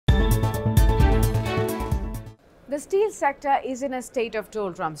The steel sector is in a state of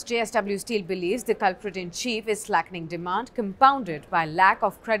doldrums. JSW Steel believes the culprit-in-chief is slackening demand, compounded by lack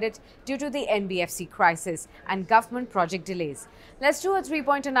of credit due to the NBFC crisis and government project delays. Let's do a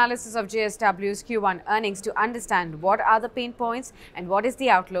three-point analysis of JSW's Q1 earnings to understand what are the pain points and what is the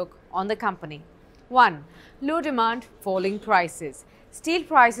outlook on the company. 1. Low demand, falling prices. Steel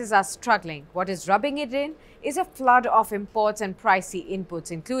prices are struggling. What is rubbing it in is a flood of imports and pricey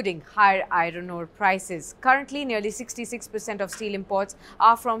inputs, including higher iron ore prices. Currently, nearly 66% of steel imports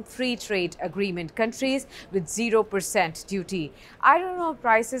are from free trade agreement countries with 0% duty. Iron ore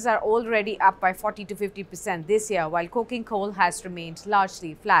prices are already up by 40 to 50% this year, while coking coal has remained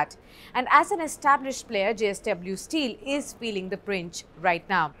largely flat. And as an established player, JSW Steel is feeling the pinch right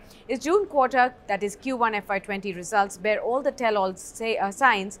now. Its June quarter, that is Q1 FY20 results, bear all the tell-all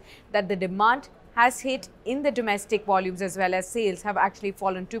signs that the demand has hit in the domestic volumes as well as sales have actually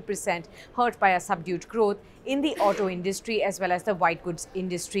fallen 2%, hurt by a subdued growth in the auto industry as well as the white goods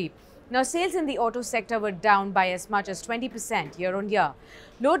industry. Now, sales in the auto sector were down by as much as 20% year-on-year.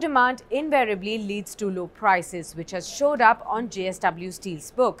 Low demand invariably leads to low prices, which has showed up on JSW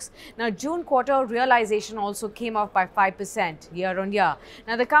Steel's books. Now, June quarter realization also came off by 5% year-on-year.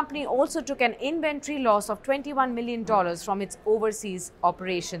 Now, the company also took an inventory loss of $21 million from its overseas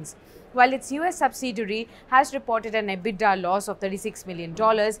operations. While its US subsidiary has reported an EBITDA loss of $36 million,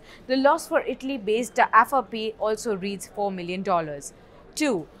 the loss for Italy-based FRP also reads $4 million.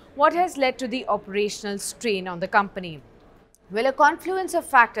 2. What has led to the operational strain on the company? Well, a confluence of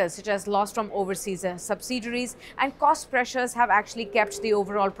factors such as loss from overseas subsidiaries and cost pressures have actually kept the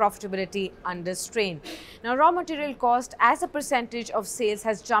overall profitability under strain. Now, raw material cost as a percentage of sales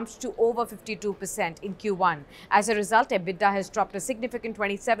has jumped to over 52% in Q1. As a result, EBITDA has dropped a significant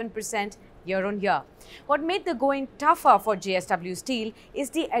 27% year-on-year. What made the going tougher for JSW Steel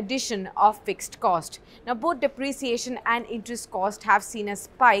is the addition of fixed cost. Now, both depreciation and interest cost have seen a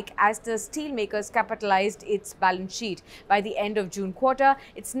spike as the steelmakers capitalized its balance sheet. By the end of June quarter,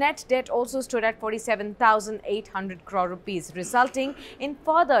 its net debt also stood at 47,800 crore rupees, resulting in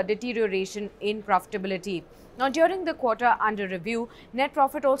further deterioration in profitability. Now, during the quarter under review, net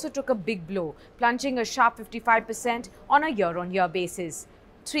profit also took a big blow, plunging a sharp 55% on a year-on-year basis.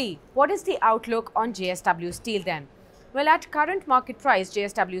 3. What is the outlook on JSW Steel then? Well, at current market price,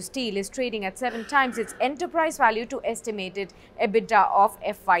 JSW Steel is trading at 7 times its enterprise value to estimated EBITDA of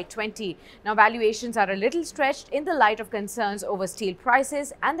FY20. Now, valuations are a little stretched in the light of concerns over steel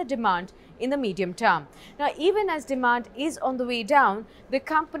prices and the demand in the medium term. Now, even as demand is on the way down, the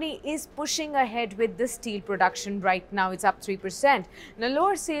company is pushing ahead with the steel production. Right now, it's up 3%. Now,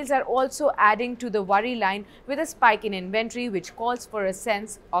 lower sales are also adding to the worry line with a spike in inventory, which calls for a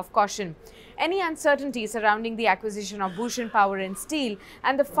sense of caution. Any uncertainty surrounding the acquisition of Bhushan Power and Steel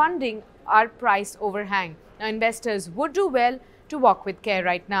and the funding are price overhang. Now, investors would do well to walk with care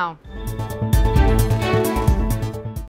right now.